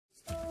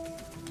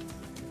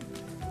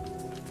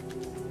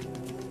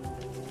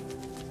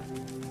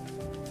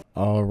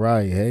All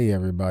right, hey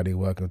everybody,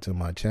 welcome to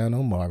my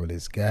channel,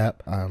 Marvelous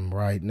Gap. I'm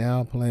right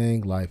now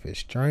playing Life is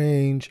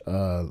Strange.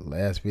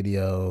 Last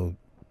video,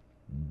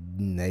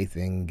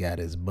 Nathan got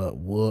his butt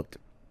whooped,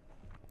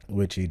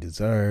 which he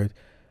deserved.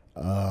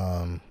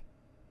 Found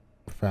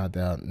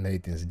out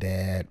Nathan's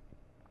dad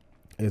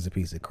is a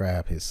piece of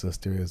crap. His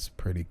sister is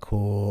pretty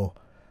cool.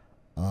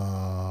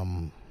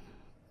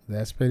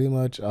 That's pretty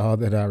much all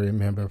that I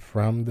remember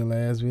from the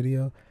last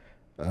video.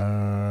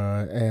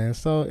 And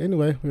so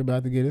anyway, we're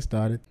about to get it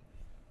started.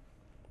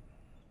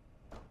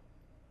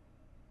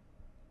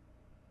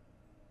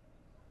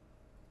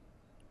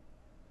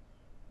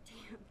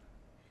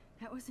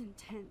 That was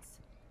intense.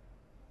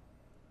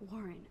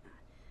 Warren,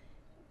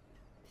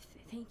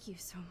 thank you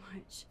so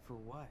much. For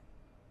what?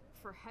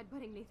 For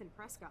headbutting Nathan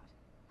Prescott.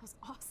 That was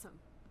awesome.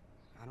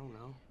 I don't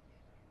know.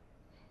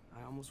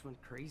 I almost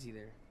went crazy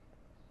there.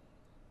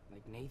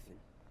 Like Nathan.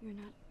 You're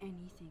not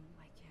anything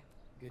like him.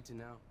 Good to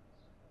know.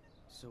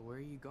 So where are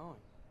you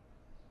going?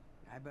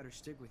 I better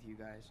stick with you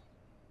guys.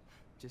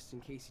 Just in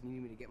case you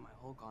need me to get my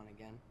Hulk on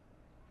again.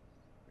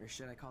 Or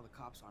should I call the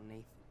cops on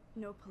Nathan?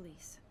 No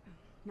police.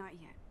 Not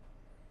yet.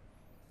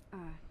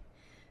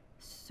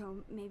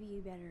 So maybe you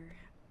better,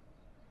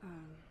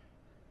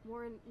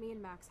 Warren, me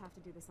and Max have to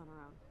do this on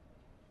our own.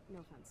 No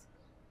offense.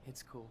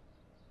 It's cool.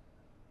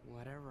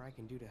 Whatever I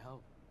can do to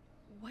help.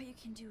 what you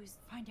can do is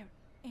find out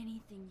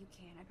anything you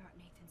can about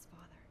Nathan's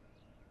father.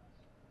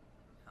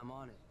 I'm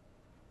on it.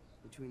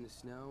 Between the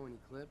snow and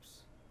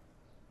eclipse,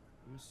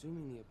 I'm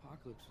assuming the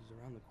apocalypse is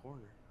around the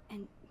corner.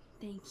 And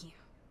thank you.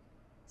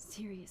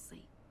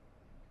 Seriously.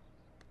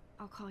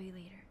 I'll call you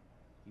later.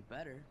 You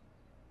better.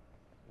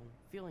 I'm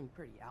feeling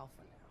pretty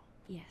alpha now.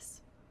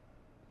 Yes,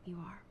 you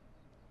are.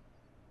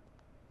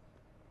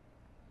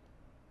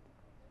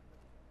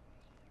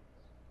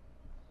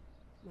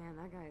 Man,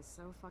 that guy is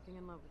so fucking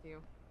in love with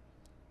you.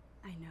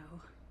 I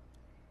know.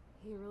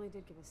 He really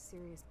did give a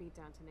serious beat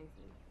down to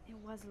Nathan. It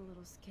was a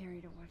little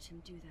scary to watch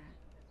him do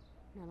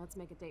that. Now let's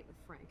make a date with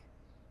Frank.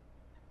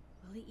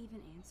 Will he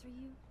even answer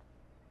you?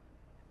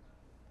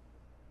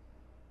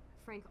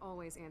 Frank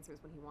always answers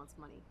when he wants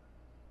money.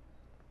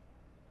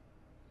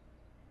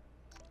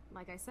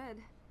 Like I said,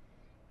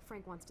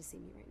 Frank wants to see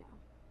me right now.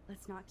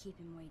 Let's not keep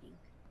him waiting.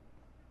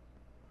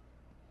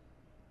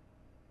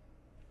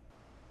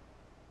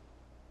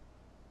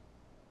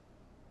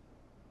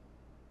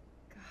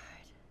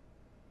 God,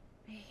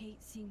 I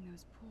hate seeing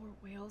those poor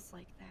whales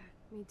like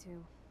that. Me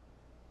too.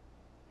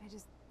 I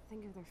just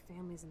think of their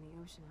families in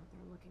the ocean out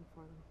there looking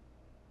for them.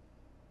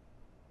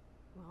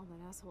 Well,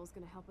 that asshole's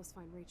gonna help us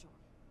find Rachel.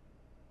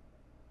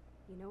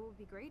 You know what would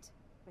be great?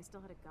 If I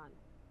still had a gun.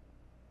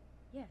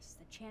 Yes,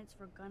 the chance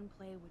for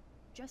gunplay would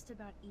just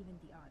about even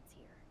the odds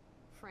here.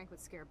 Frank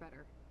would scare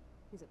better.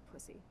 He's a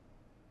pussy.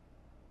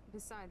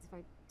 Besides, if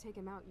I take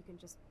him out, you can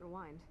just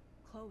rewind.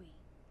 Chloe,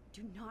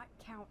 do not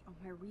count on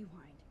my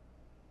rewind.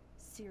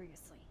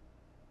 Seriously.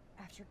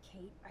 After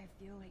Kate, I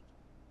feel like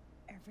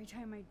every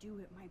time I do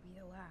it might be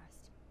the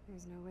last.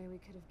 There's no way we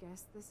could have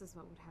guessed this is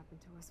what would happen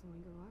to us when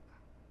we grew up.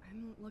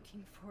 I'm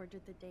looking forward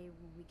to the day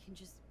when we can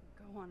just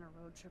go on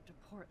a road trip to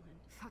Portland.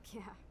 Fuck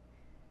yeah.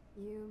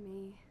 You,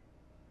 me,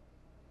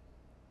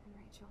 and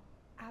Rachel.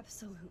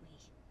 Absolutely.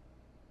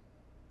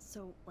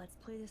 So let's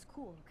play this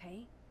cool,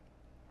 okay?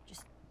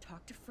 Just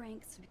talk to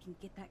Frank so we can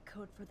get that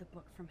code for the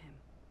book from him.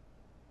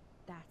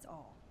 That's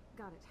all.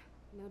 Got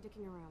it. No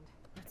dicking around.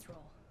 Let's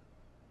roll.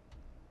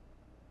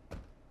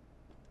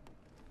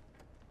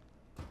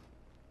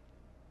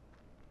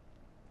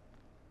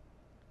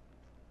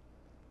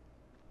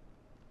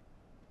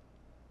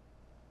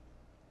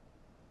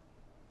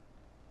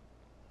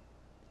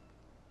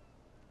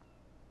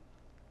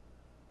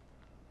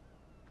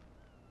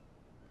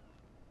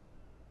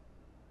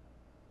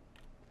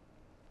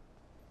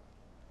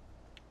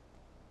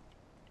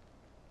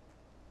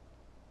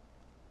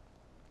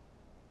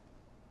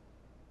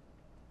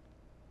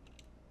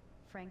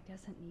 Frank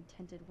doesn't need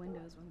tinted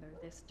windows when they're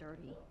this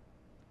dirty.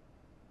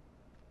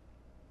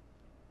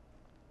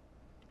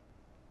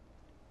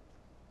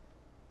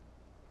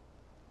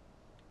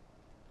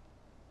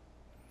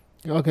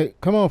 Okay,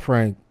 come on,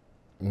 Frank.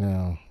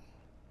 No.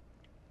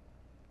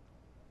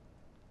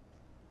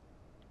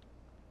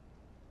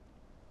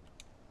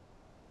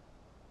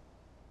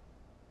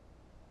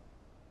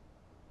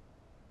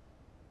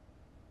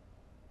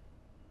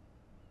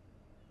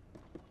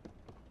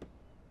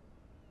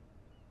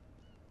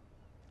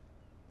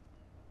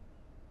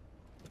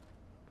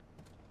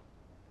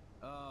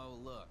 Oh,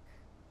 look.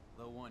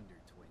 The Wonder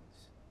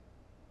Twins.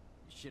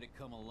 You should have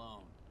come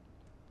alone.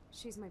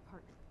 She's my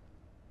partner.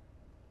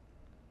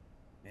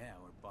 Yeah,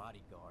 or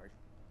bodyguard.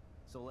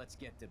 So let's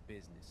get to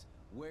business.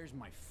 Where's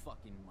my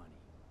fucking money?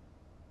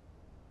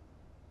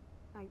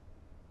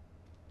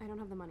 I don't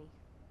have the money.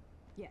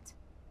 Yet.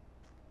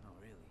 Oh,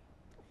 really?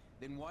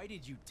 Then why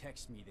did you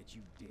text me that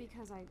you did?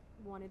 Because I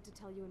wanted to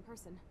tell you in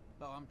person.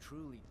 Oh, I'm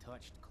truly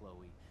touched,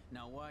 Chloe.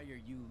 Now why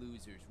are you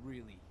losers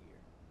really here?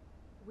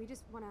 We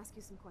just want to ask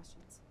you some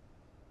questions.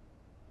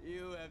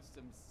 You have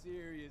some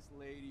serious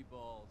lady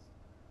balls.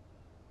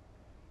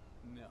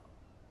 No.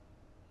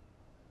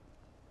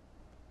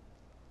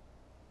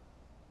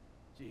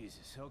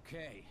 Jesus,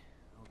 okay.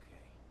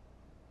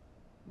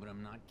 But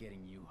I'm not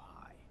getting you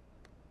high.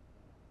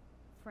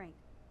 Frank,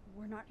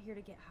 we're not here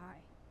to get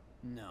high.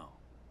 No,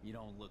 you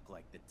don't look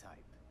like the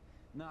type.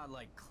 Not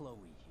like Chloe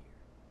here.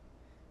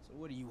 So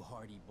what do you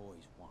hardy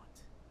boys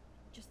want?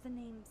 Just the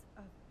names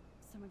of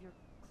some of your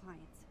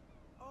clients.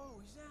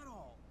 Oh, is that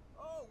all?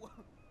 Oh,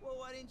 well,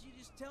 why didn't you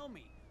just tell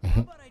me?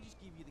 How about I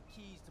just give you the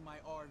keys to my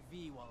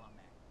RV while I'm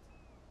at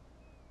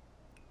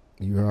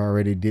it? You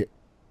already did.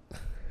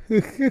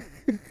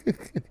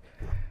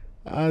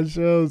 I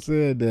sure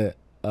said that.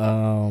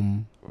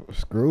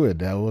 Screw it.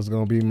 That was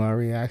gonna be my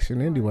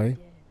reaction anyway.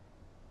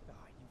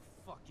 Ah, you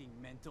fucking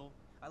mental.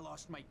 I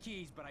lost my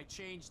keys, but I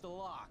changed the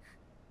lock.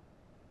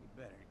 You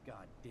better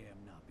goddamn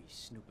not be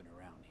snooping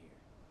around here.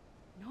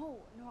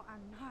 No,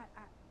 I'm not.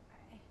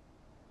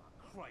 Oh,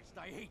 Christ,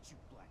 I hate you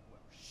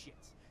Blackwell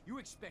shits. You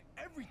expect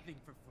everything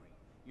for free.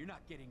 You're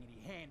not getting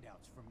any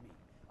handouts from me.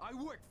 I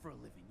work for a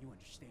living, you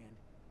understand?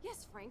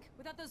 Yes, Frank.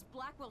 Without those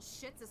Blackwell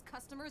shits as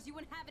customers, you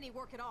wouldn't have any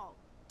work at all.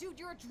 Dude,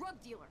 you're a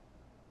drug dealer.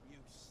 You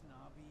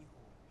snobby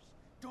whores.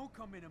 Don't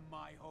come into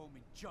my home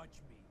and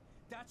judge me.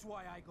 That's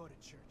why I go to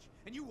church.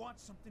 And you want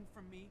something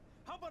from me?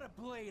 How about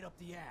a blade up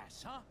the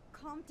ass, huh?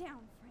 Calm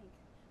down, Frank.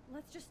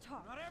 Let's just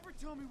talk. Not ever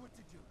tell me what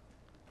to do.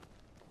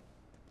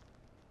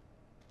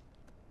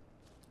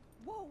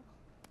 Whoa!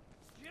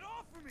 Get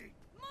off of me!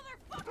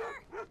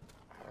 Motherfucker!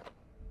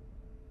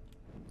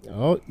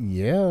 Oh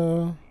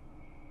yeah.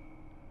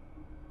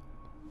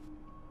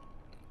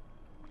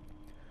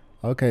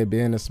 Okay,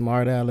 being a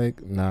smart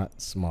aleck, not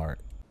smart.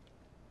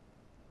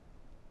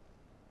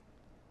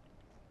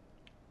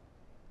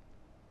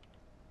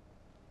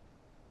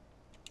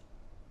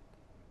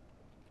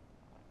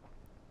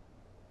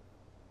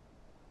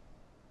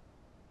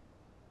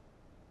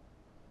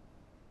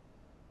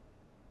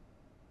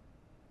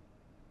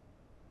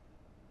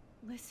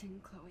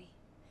 Listen, Chloe.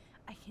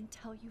 I can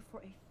tell you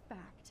for a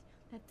fact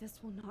that this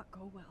will not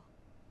go well.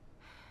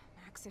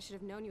 Max, I should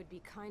have known you would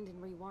be kind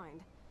and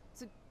rewind.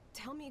 So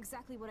tell me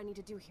exactly what I need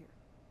to do here.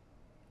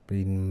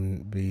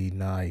 Be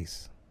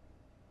nice.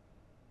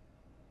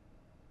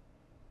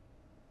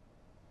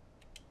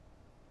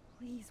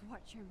 Please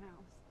watch your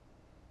mouth.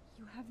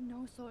 You have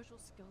no social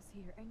skills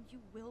here, and you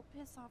will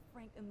piss off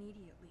Frank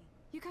immediately.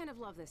 You kind of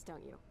love this,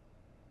 don't you?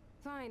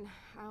 Fine,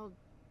 I'll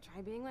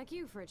try being like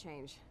you for a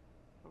change.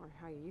 Or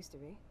how you used to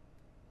be.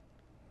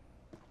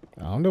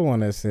 I'm the one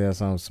that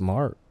says I'm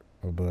smart,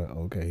 but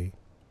okay.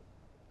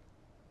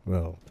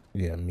 Well,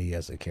 yeah, me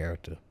as a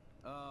character.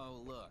 Oh,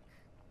 look.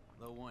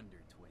 The Wonder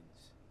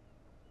Twins.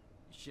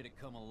 You should have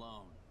come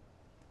alone.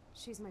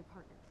 She's my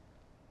partner.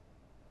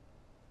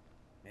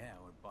 Yeah,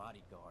 or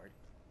bodyguard.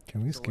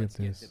 Can we So skip let's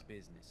this? get to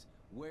business.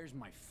 Where's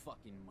my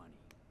fucking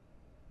money?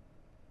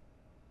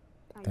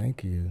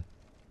 Thank you.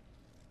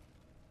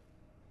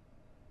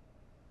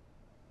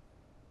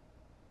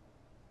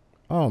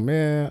 Oh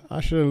man, I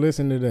should have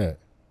listened to that.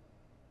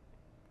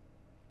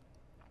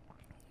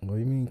 What do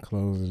you mean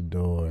close the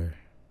door?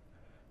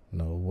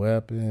 No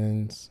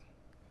weapons.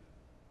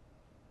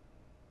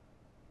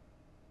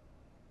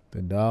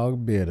 The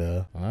dog bit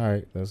her.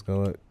 Alright, let's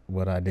go with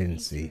what I didn't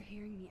Thanks see. for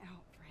hearing me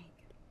out, Frank.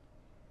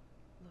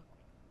 Look,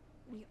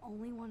 we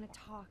only want to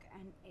talk,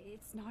 and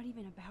it's not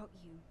even about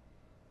you.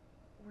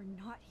 We're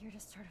not here to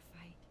start a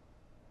fight.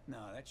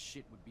 No, that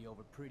shit would be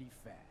over pretty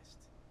fast.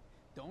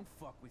 Don't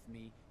fuck with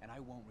me, and I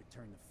won't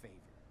return the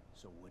favor.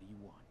 So what do you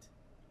want?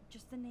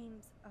 Just the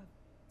names of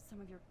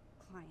some of your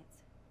clients.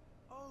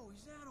 Oh,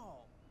 is that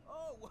all?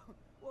 Oh,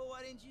 well,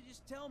 why didn't you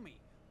just tell me?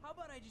 How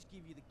about I just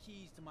give you the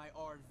keys to my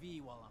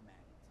RV while I'm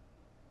at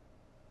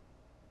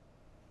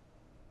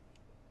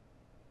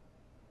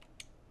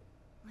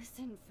it?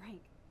 Listen,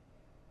 Frank.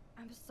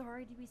 I'm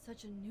sorry to be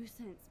such a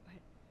nuisance, but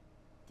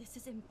this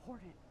is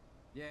important.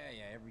 Yeah,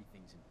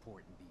 everything's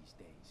important these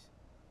days.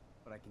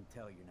 But I can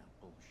tell you're not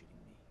bullshitting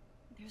me.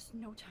 There's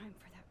no time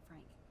for that,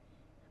 Frank.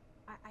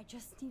 I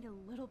just need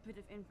a little bit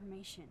of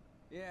information.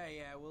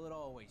 Yeah, well, it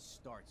always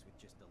starts with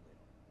just a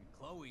little. And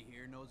Chloe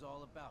here knows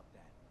all about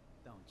that,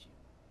 don't you?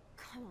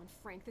 Come on,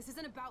 Frank, this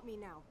isn't about me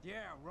now.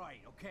 Yeah, right,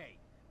 okay.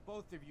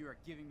 Both of you are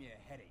giving me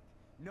a headache.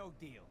 No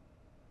deal.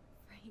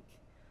 Frank,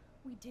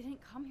 we didn't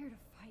come here to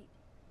fight.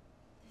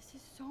 This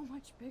is so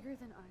much bigger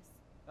than us.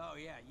 Oh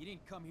yeah, you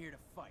didn't come here to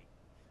fight.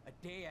 A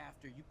day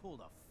after, you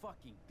pulled a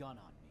fucking gun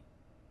on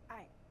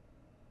me.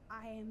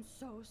 I am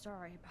so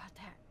sorry about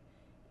that.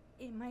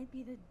 It might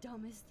be the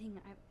dumbest thing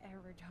I've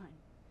ever done.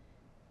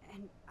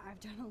 And I've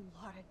done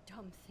a lot of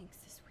dumb things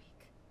this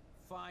week.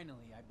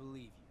 Finally, I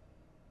believe you.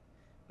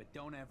 But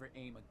don't ever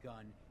aim a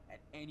gun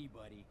at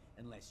anybody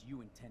unless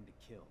you intend to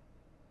kill.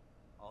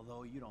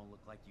 Although you don't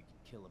look like you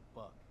can kill a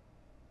bug.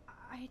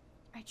 I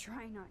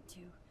try not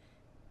to.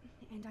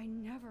 And I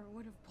never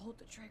would have pulled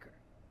the trigger.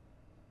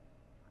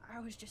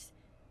 I was just...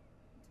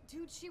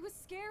 Dude, she was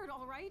scared,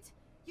 all right?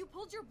 You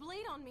pulled your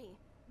blade on me.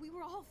 We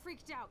were all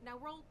freaked out. Now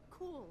we're all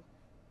cool.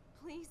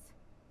 Please?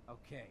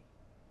 Okay,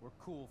 we're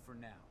cool for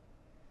now.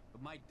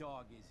 But my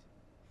dog isn't.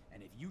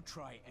 And if you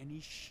try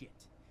any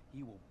shit,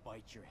 he will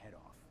bite your head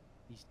off.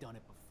 He's done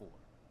it before.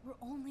 We're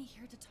only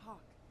here to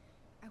talk.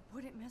 I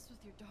wouldn't mess with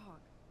your dog.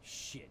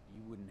 Shit,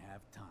 you wouldn't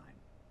have time.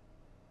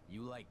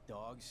 You like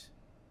dogs?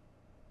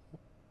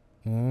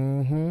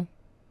 Mm-hmm.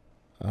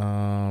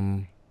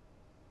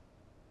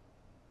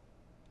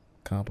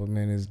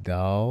 Compliment his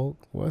dog.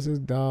 What's his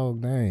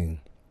dog name?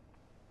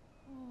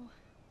 Oh,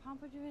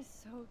 Pompadour is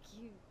so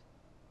cute.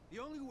 The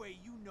only way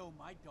you know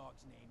my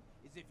dog's name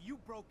is if you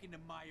broke into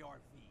my RV.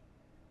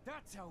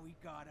 That's how he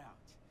got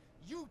out.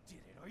 You did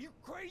it. Are you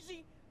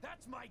crazy?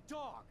 That's my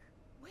dog.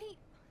 Wait,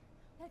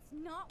 that's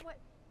not what...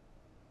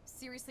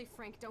 Seriously,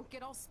 Frank, don't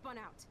get all spun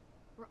out.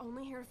 We're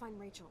only here to find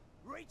Rachel.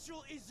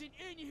 Rachel isn't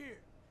in here,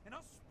 and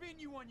I'll spin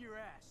you on your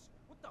ass.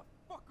 What the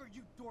fuck are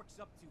you dorks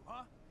up to,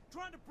 huh?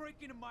 Trying to break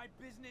into my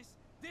business?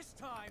 This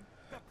time,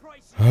 the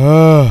price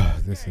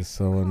is... This is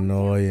so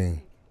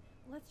annoying.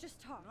 Let's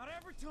just talk. Not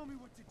ever tell me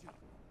what to do.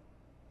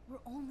 We're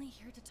only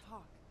here to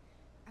talk.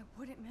 I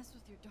wouldn't mess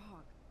with your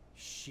dog.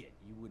 Shit,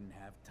 you wouldn't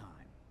have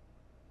time.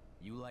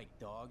 You like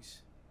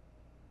dogs?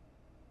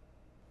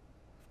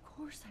 Of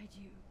course I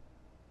do.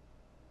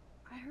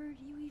 I heard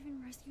you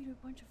even rescued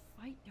a bunch of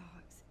fight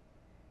dogs.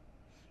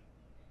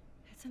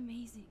 That's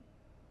amazing.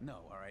 No,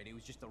 alright, it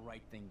was just the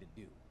right thing to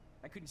do.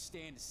 I couldn't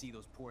stand to see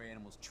those poor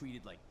animals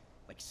treated like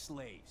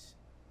slaves.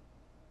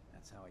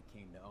 That's how I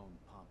came to own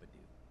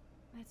Pompadour.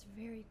 That's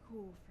very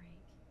cool, Frank.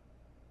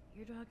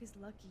 Your dog is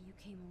lucky you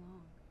came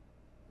along.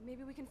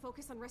 Maybe we can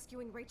focus on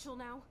rescuing Rachel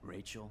now?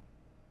 Rachel?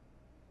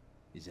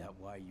 Is that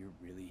why you're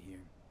really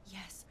here?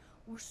 Yes,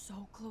 we're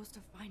so close to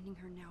finding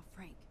her now,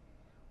 Frank.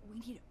 We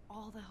need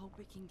all the help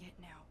we can get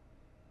now,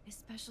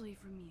 especially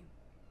from you.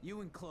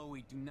 You and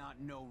Chloe do not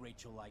know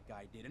Rachel like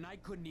I did, and I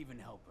couldn't even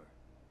help her.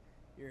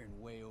 You're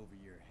in way over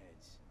your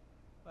heads.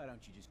 Why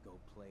don't you just go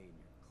play in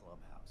your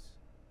clubhouse?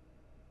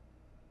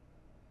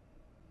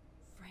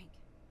 Frank,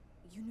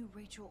 you knew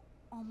Rachel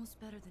almost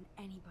better than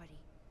anybody.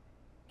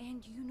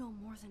 And you know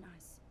more than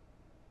us.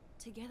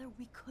 Together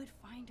we could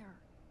find her.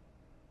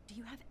 Do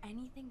you have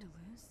anything to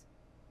lose?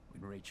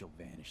 When Rachel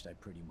vanished, I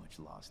pretty much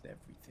lost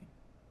everything.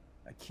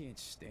 I can't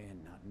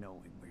stand not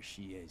knowing where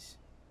she is.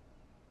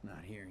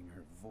 Not hearing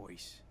her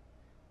voice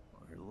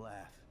or her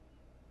laugh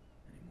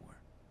anymore.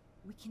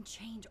 We can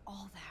change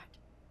all that.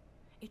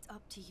 It's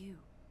up to you.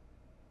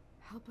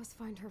 Help us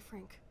find her,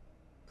 Frank.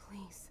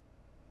 Please.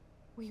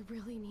 We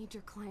really need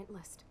your client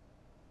list.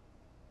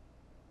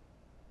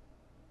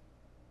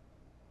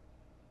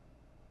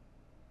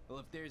 Well,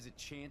 if there's a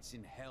chance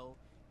in hell,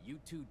 you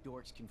two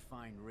dorks can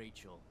find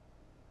Rachel,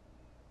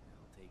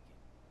 I'll take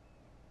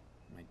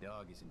it. My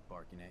dog isn't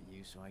barking at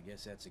you, so I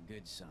guess that's a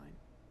good sign.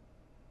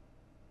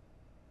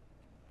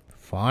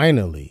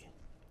 Finally.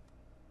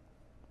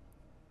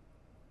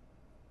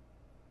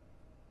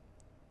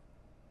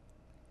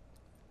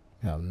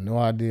 I have no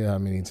idea how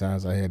many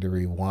times I had to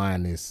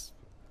rewind this.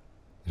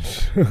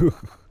 Thank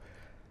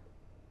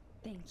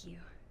you.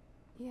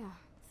 Yeah,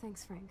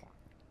 thanks, Frank.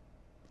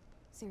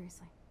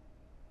 Seriously.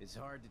 It's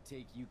hard to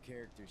take you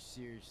characters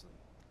seriously,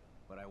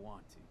 but I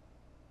want to.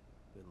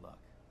 Good luck.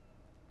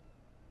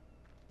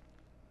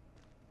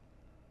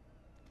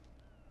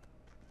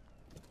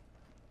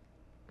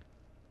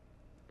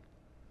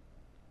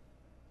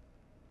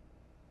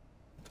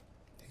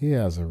 He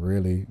has a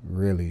really,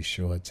 really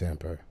short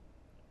temper.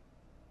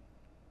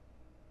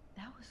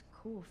 That was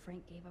cool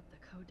Frank gave up the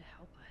code to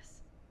help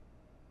us.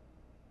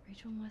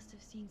 Rachel must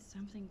have seen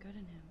something good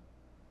in him.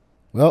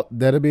 Well,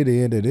 that'll be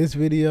the end of this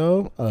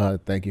video.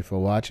 Thank you for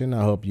watching.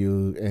 I hope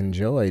you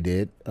enjoyed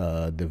it.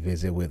 The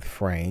visit with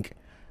Frank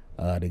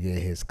to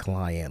get his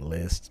client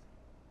list.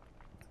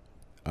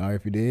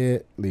 If you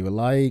did, leave a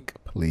like,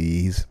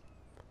 please.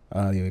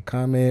 Leave a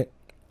comment.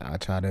 I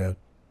try to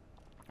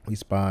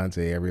respond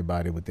to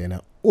everybody within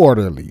an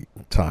orderly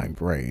time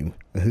frame.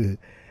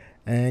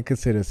 And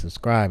consider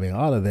subscribing.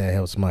 All of that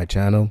helps my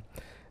channel.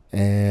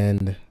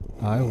 And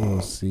I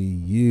will see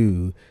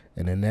you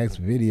in the next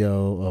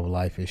video of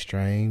Life is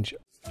Strange.